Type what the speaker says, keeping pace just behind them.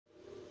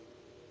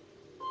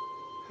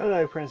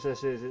Hello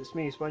princesses, it's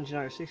me,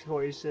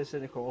 Sponge6486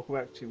 and welcome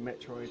back to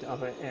Metroid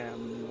Other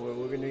M, where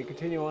we're going to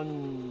continue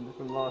on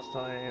from last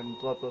time,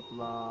 blah blah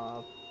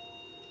blah.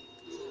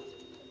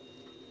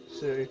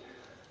 So,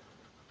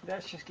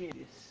 let's just get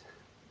this.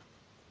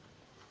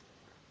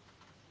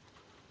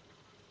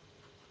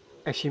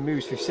 As she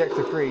moves through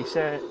Sector 3,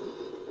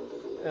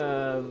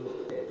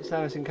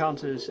 Samus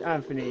encounters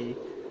Anthony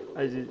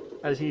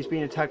as he's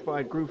been attacked by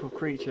a group of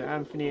creatures.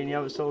 Anthony and the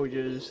other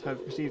soldiers have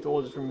received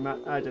orders from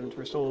Adam to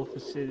restore the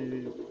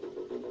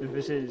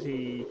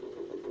facility.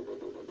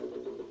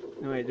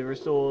 Anyway, to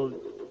restore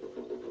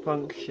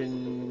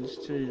functions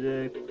to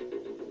the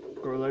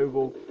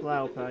global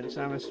flower plant.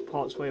 Samus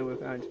parts way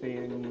with Anthony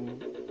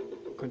and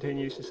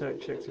continues to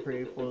search Sector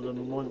 3 for the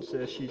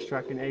monster she's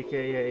tracking,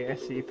 aka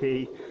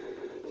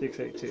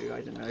SCP-682.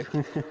 I don't know.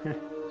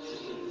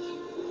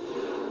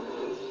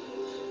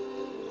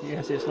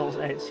 Yes, it's not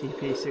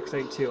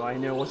SCP-682. I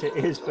know what it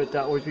is, but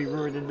that would be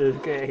ruining the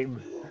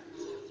game.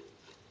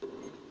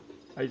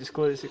 I just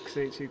call it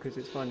 682 because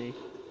it's funny.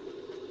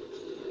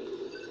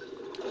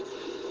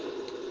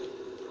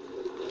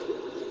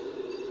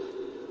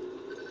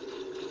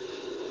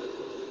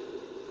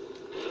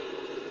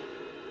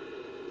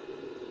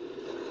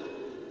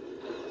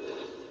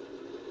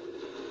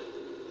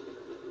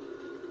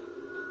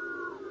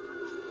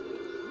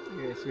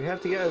 Okay, so we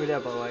have to get over there,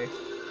 by the way.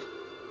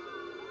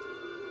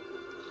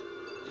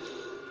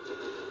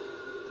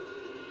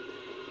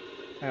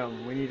 Hang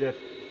on, we need to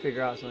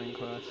figure out something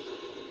first.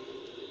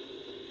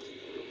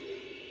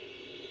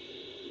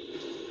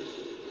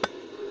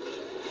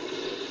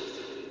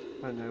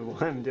 I don't know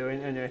what I'm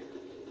doing, anyway.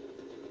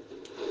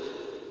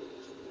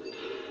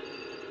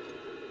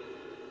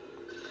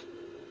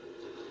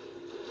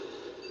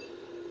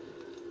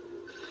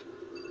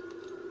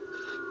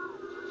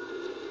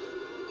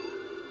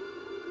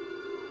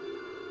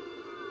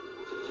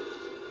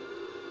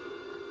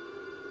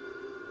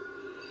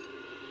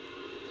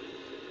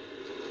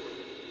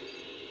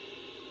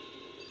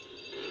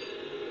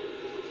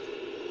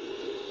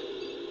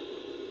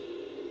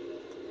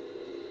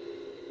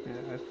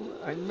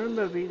 I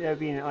remember there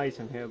being an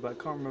item here, but I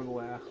can't remember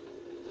where.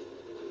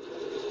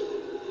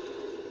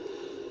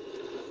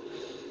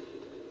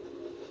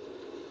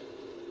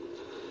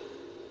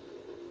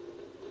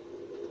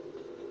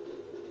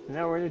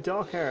 Now we're in a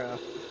dark area.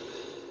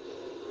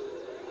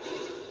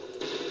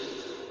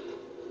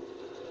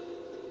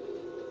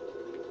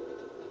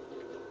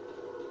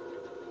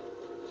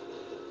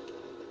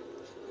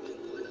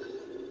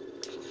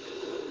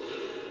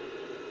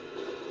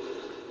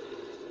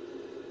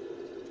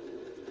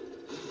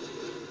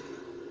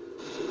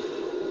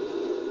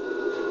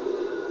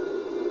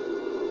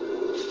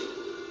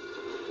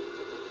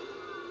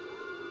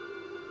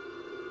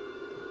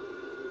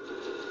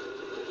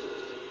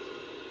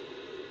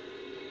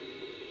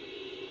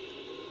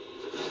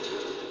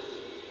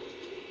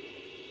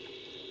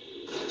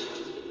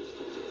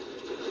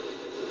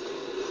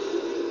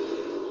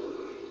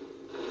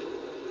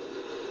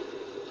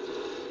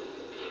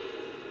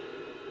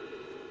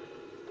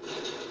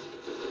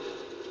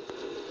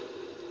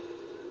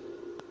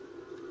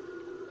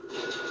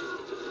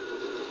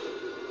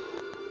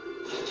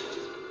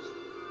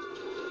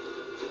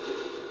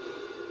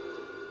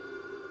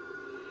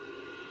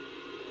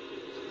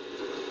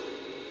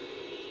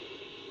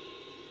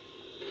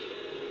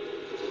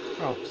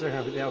 Oh, so I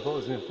thought it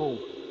was in full.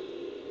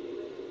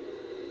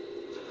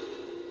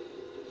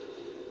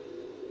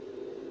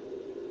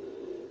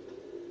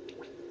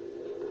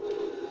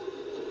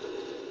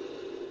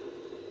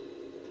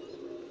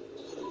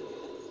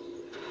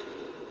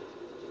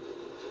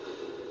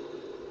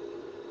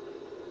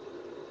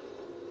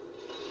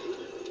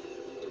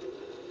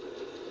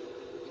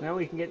 Now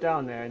we can get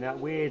down there, and that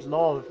weird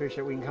lava fish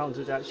that we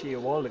encountered actually a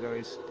while ago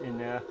is in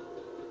there.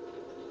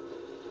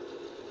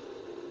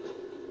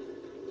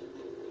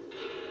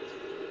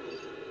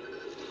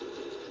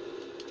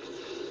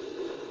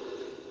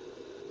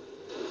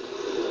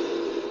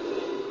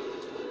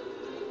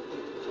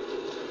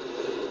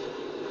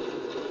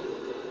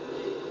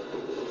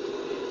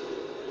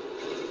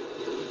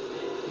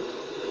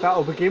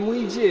 Battle begin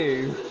we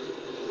do.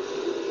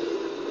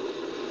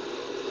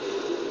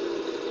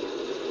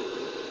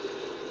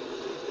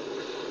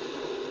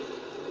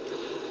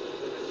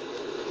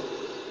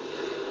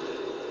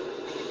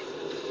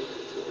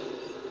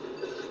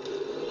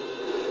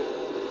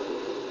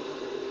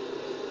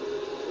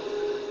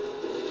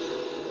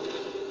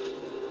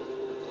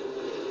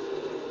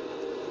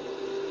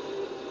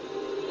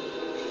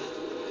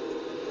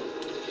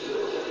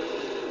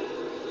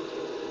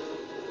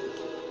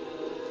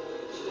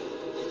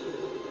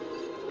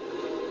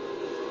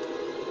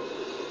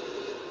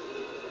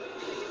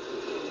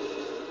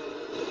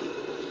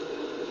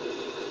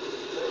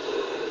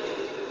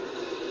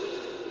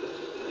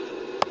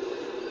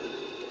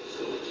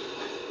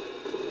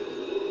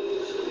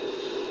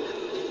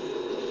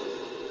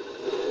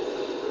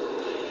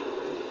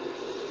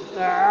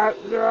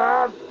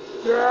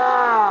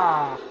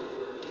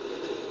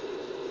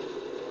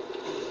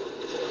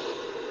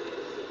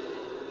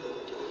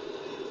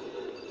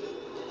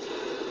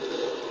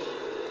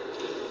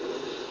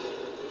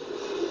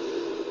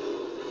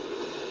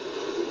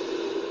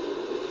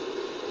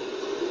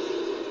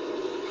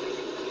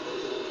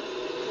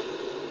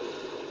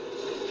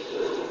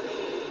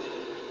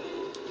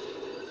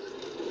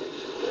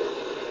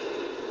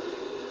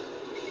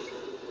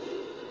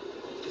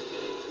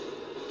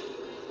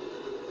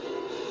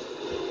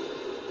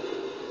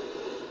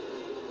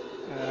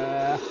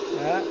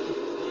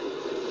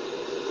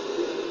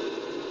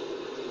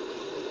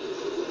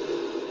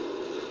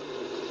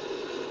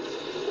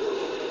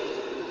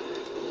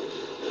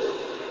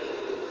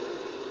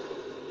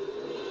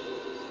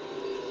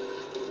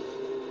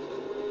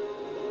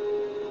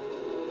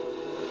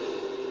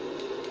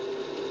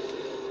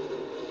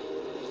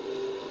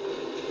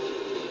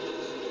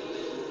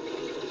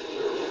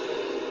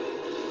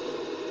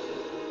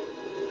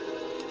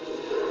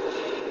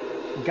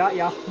 Got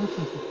ya.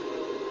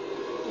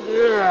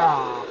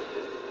 Yeah.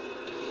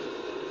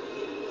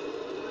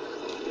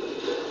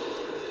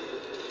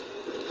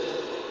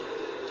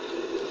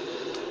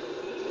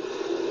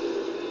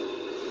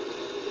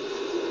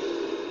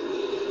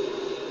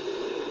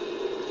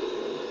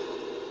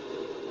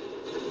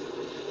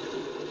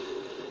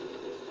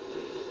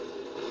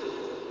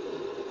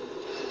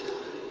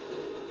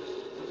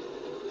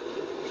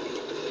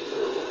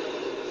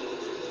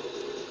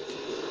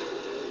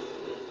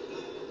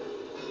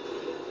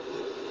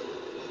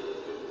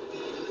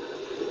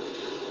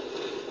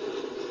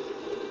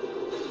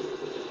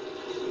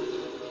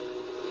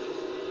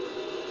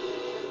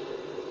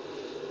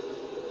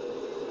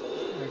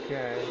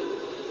 Okay.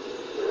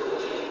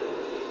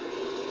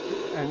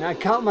 And I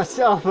count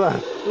myself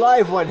a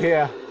live one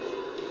here.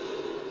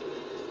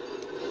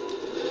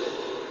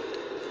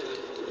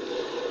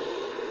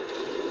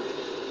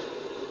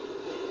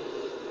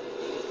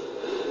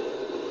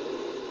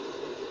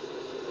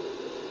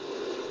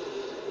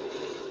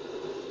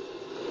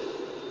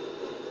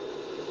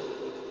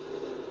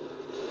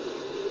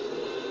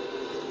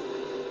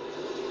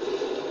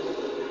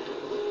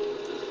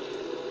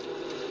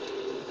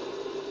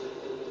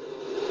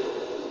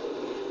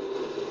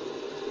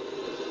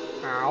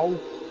 Ow.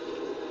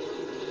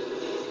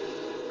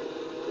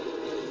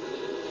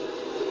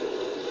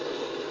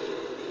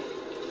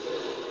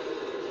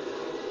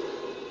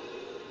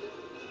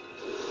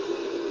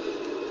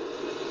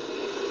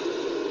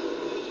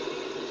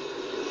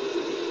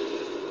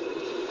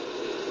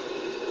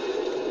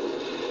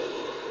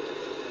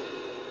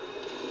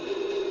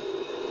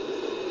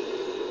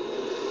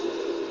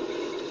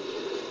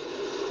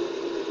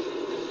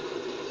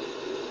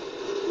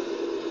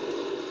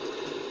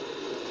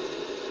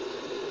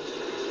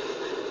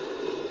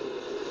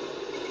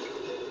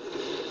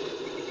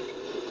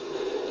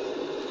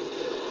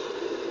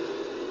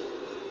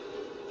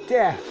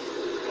 Death.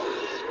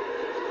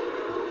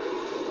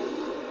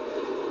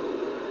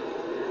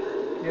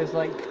 He has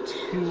like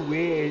two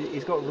weird.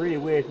 He's got a really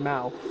weird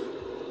mouth.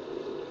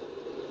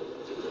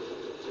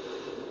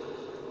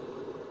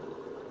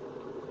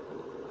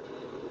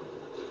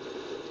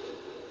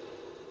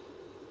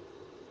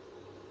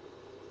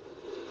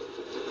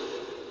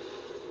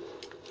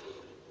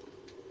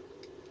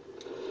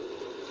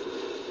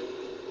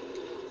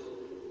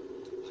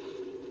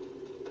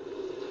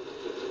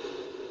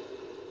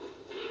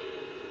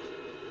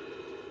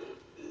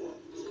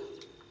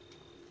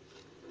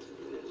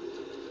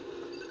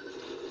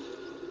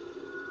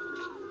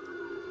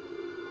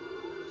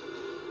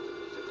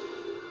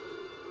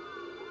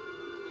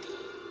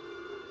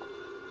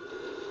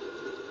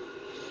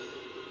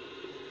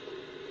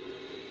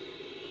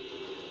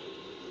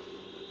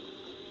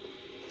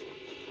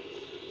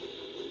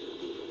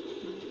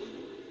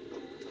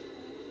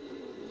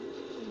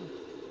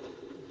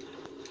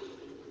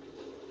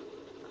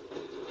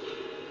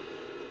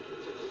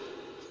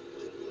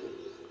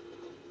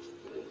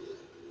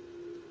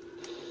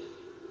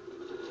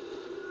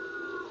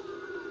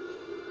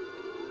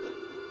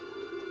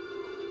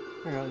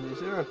 Hang on, is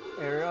there an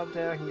area up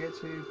there I can get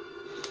to?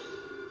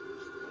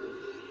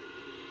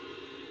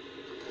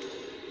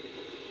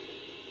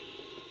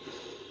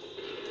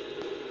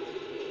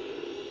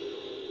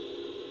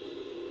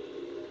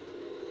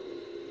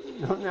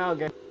 Not now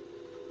again.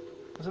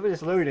 What's up with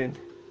this loading?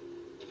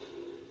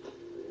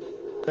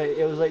 Like,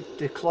 it was like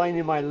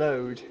declining my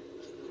load.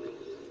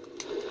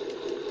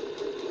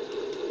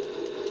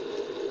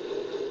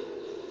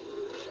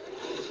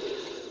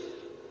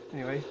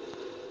 Anyway.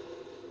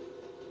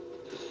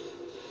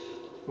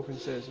 Open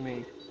says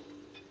me.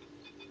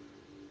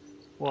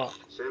 What?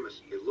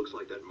 Samus, it looks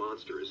like that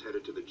monster is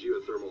headed to the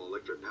geothermal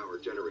electric power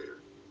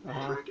generator.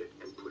 Track it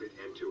and put an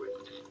end to it.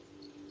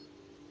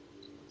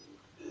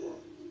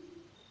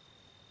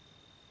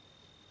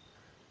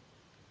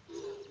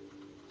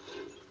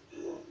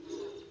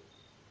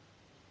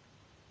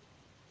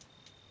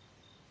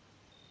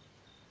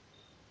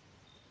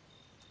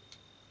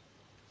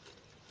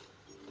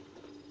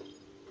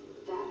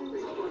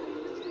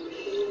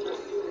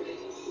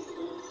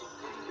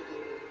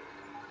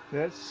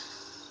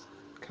 Let's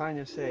kind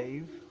of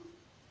save.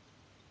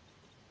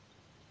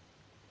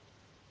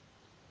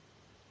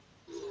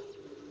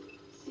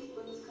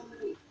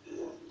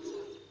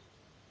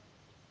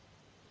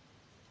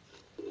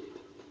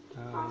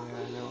 Oh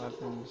yeah, no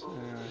weapons.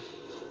 Anyway.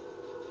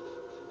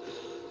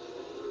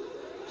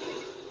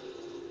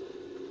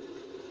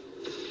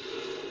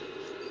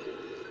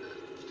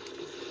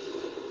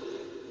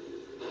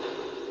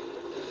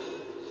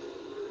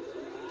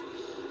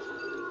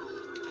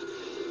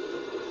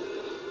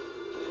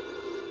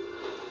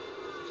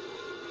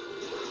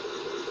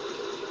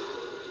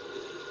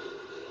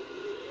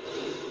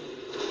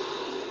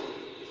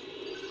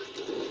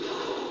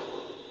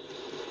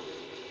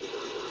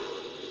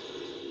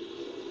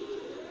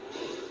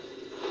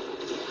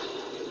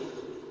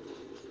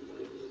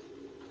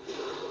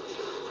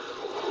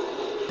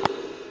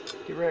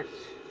 Get wrecked,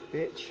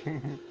 bitch.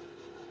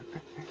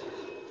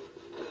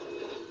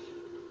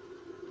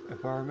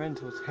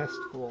 Environmental test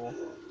floor.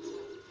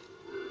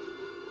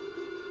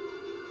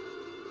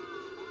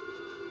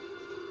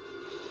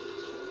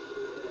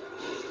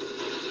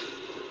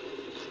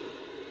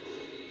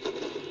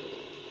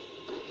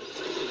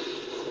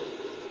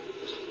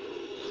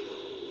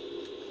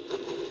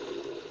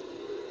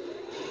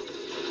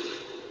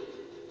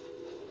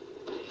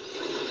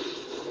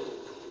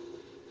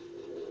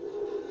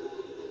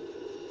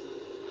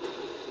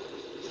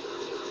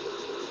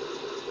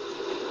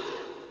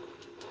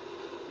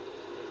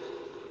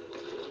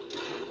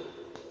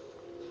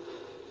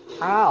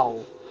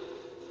 Ow!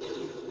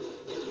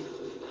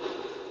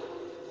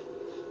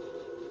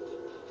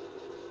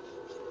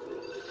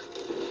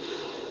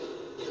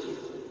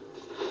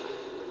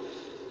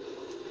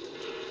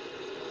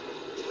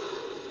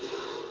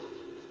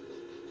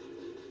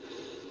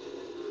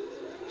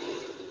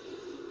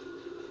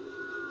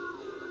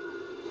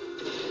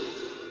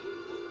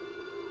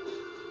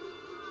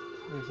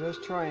 Yes, let's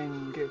try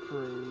and get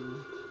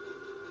through.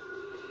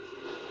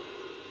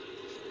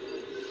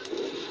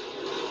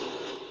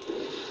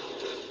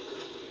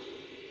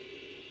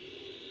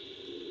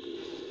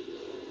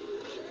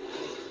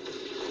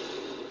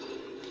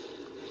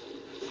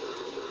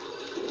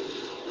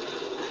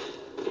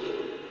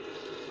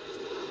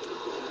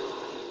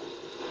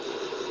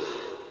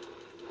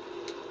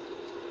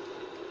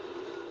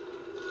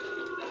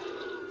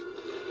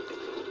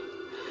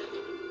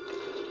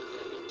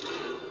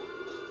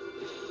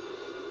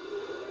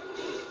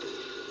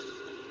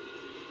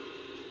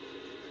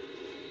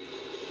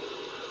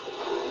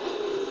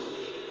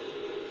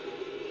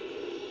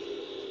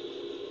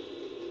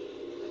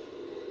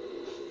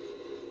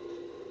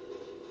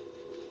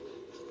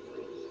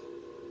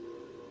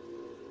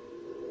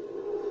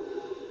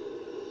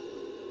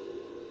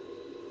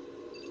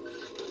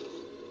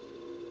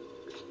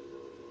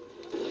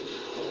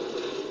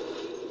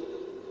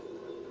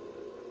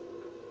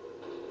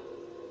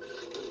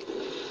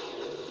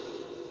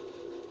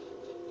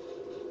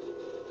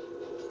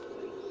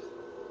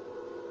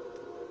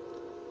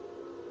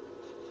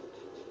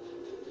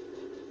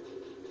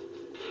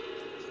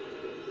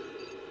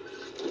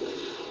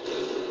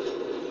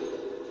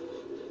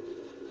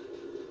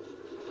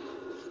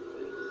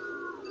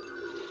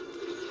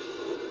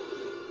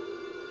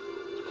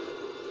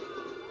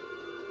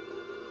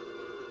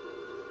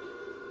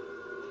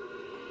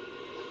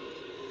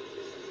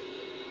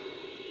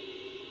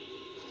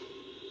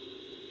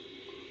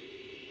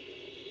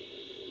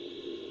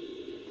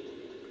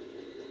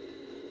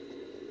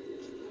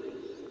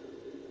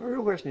 The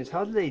real question is,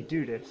 how do they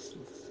do this?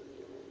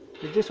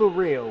 If this were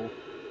real,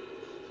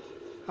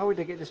 how would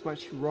they get this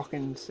much rock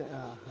and...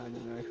 I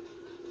don't know.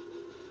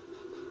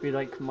 Be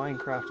like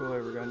Minecraft all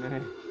over again,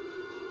 eh?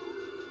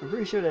 I'm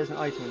pretty sure there's an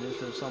item in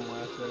this room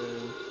somewhere, so...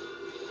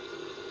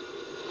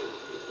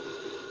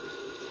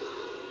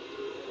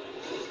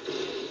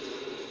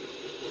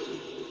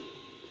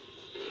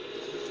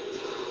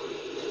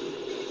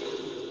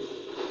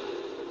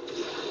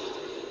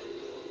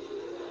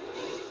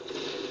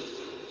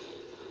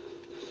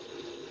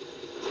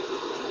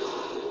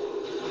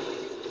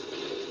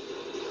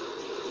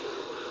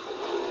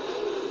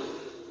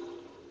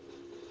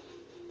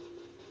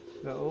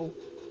 Is that all?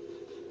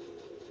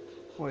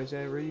 What, is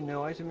there really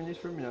no item in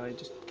this room and I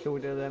just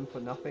killed them for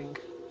nothing?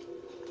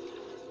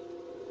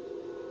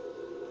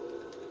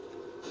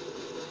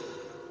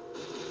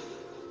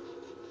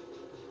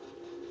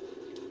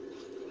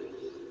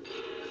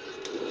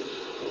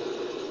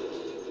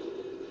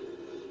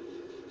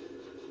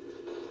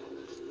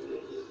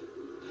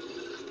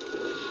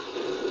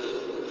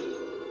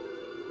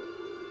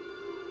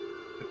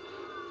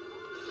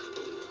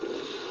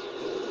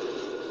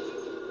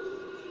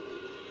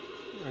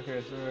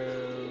 Okay, so...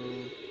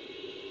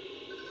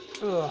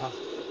 Ugh.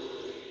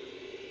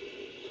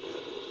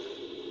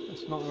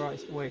 That's not the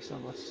right way,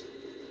 Sunless.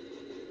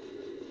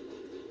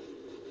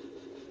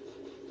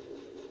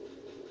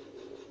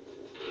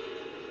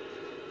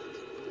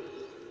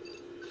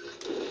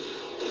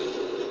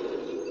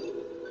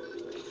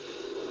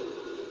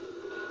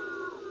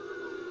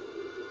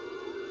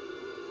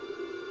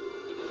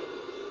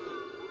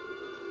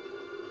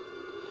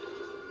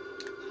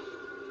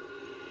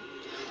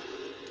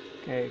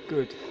 Okay,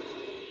 good.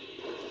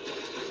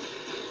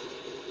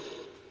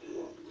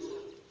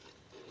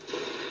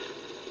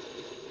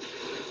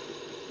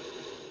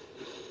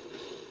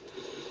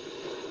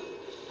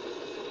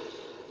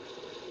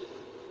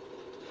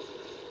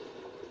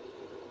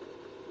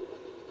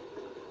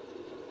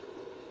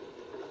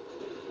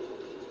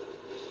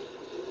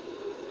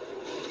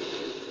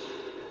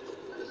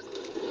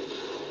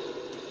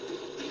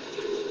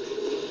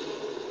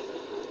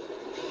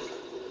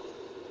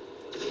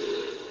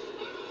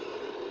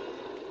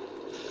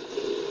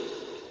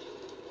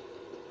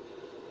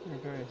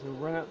 Okay, so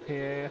run up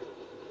here.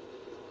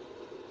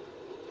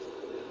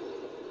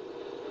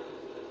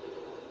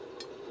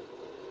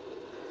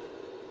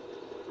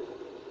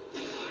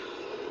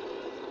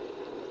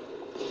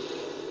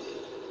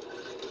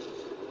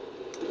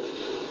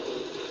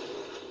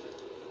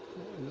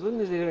 As long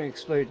as they don't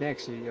explode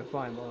next to you, you're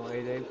fine, by the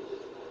way,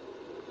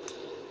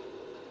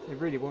 they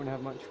really won't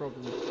have much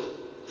problem.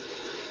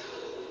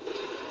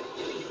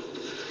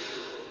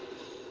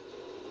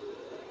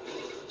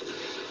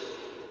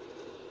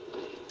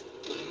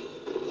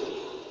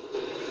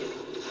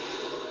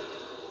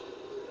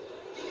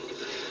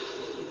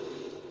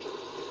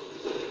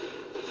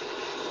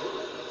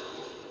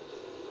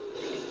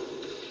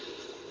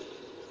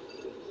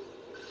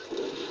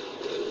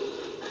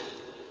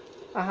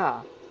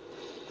 Aha!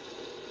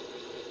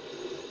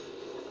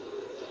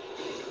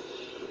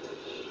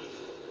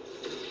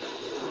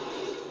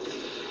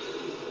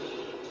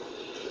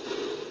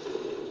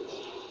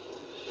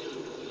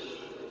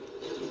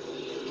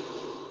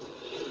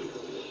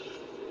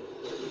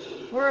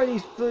 Where are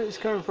these bullets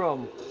coming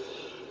from?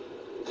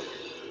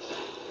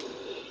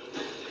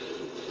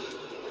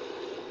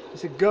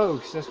 It's a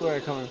ghost, that's where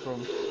they're coming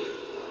from.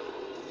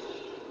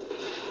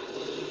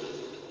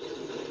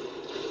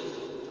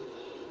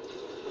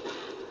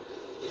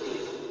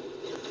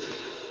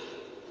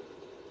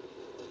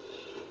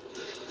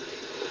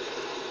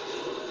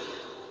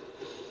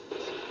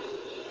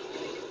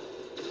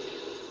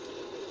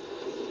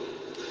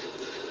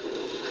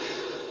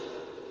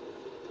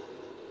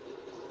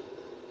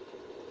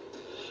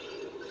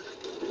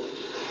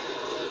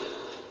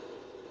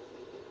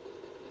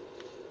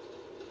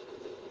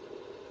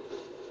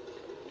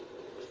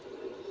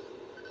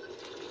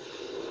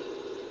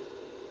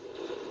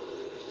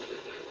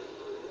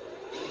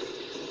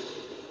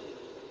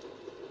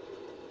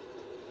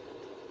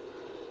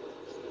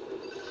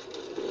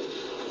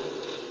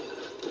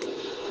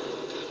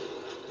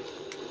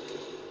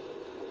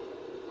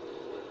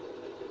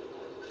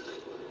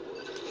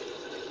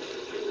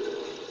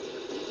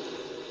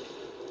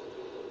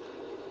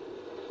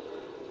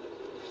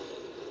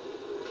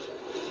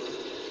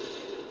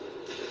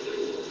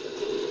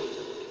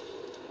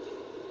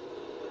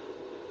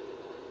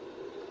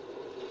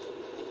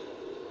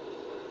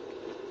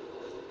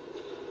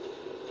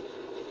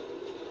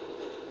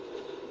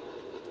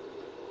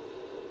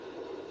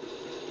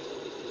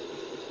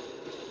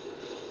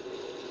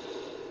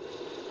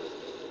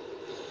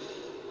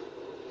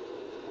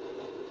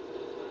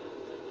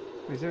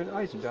 Is there an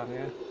item down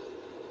here?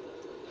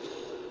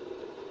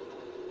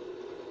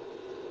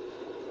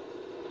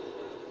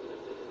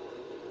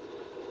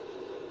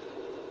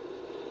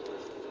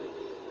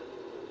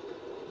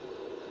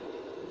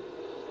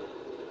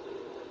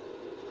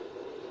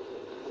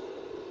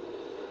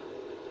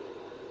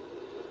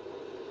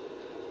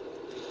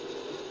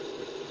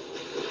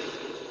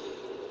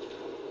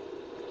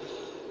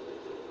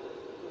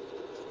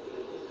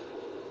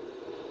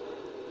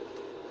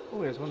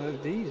 Oh, there's one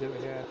of these over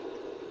here.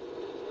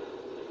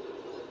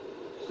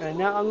 And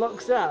that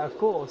unlocks that, of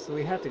course, so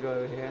we had to go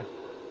over here.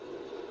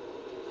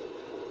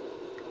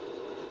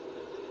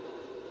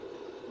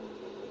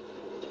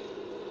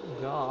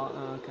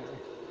 Okay.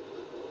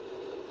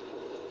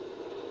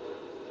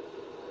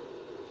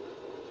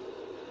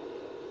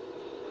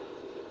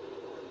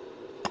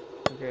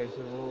 Okay,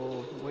 so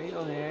we'll wait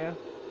on here.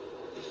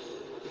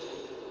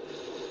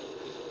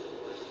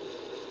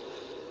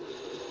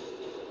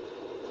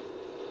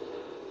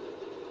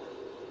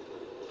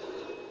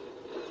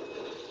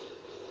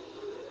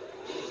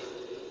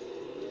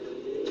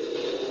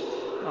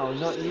 Oh,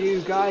 not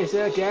you guys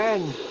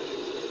again!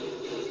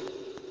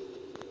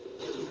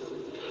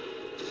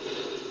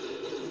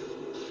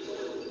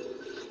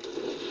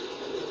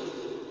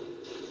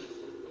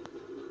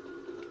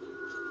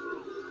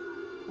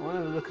 I want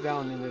to look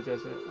down in the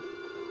desert.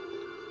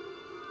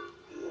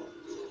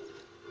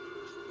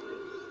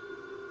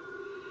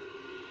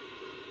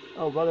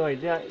 Oh, by the way,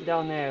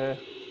 down there,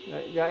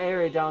 that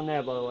area down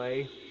there, by the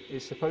way,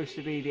 is supposed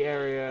to be the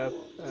area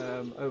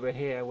over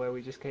here where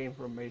we just came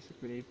from,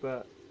 basically,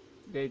 but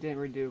they didn't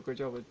really do a good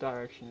job of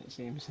direction, it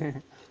seems.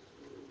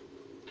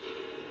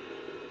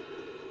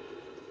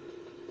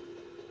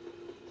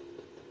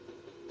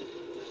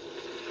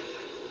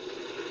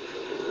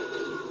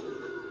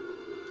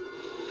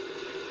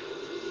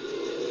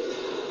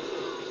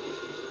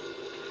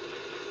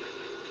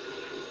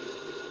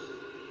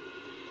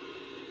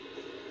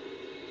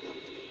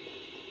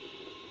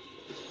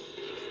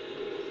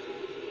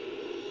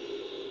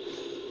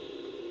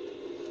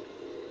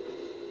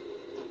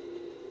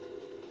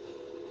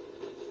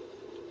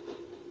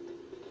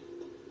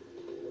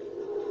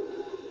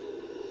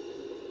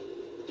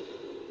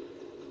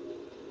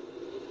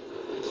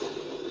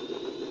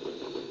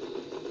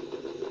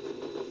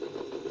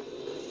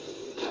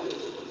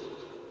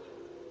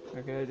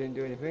 Okay, I didn't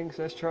do anything,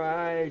 so let's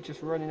try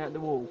just running at the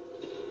wall.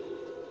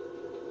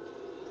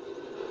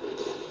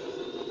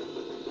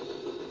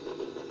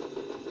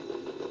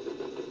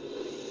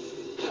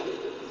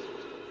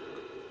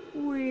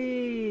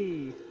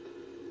 Whee!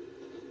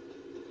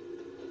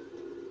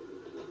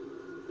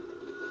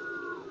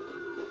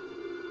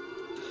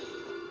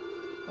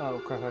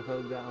 Oh crap, I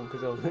fell down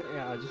because I was,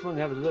 yeah, I just wanted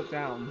to have a look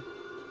down.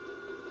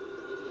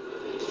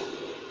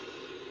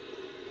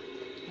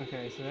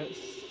 Okay, so let's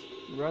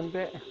run a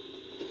bit.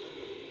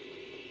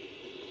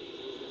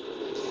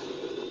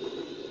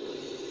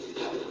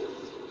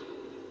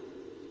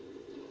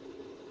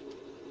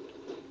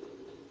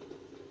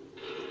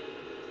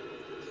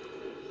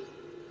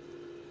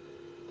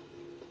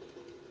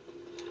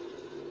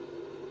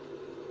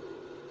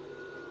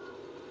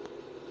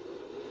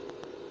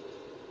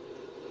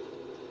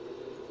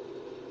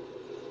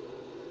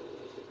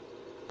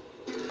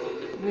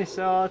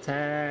 Missile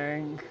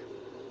tank.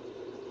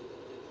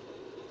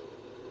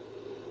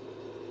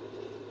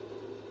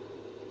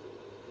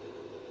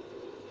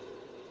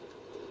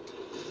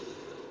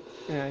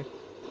 Yeah.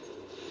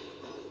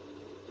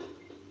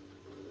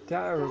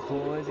 Data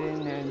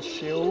recording and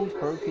shield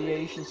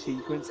procreation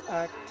sequence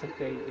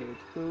activated.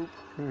 Boop.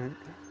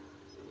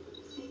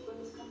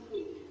 Sequence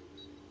complete.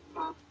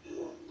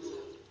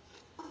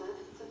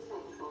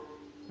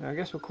 I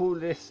guess we'll call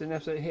this an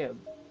episode here.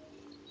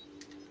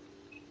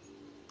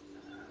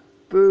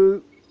 Boo!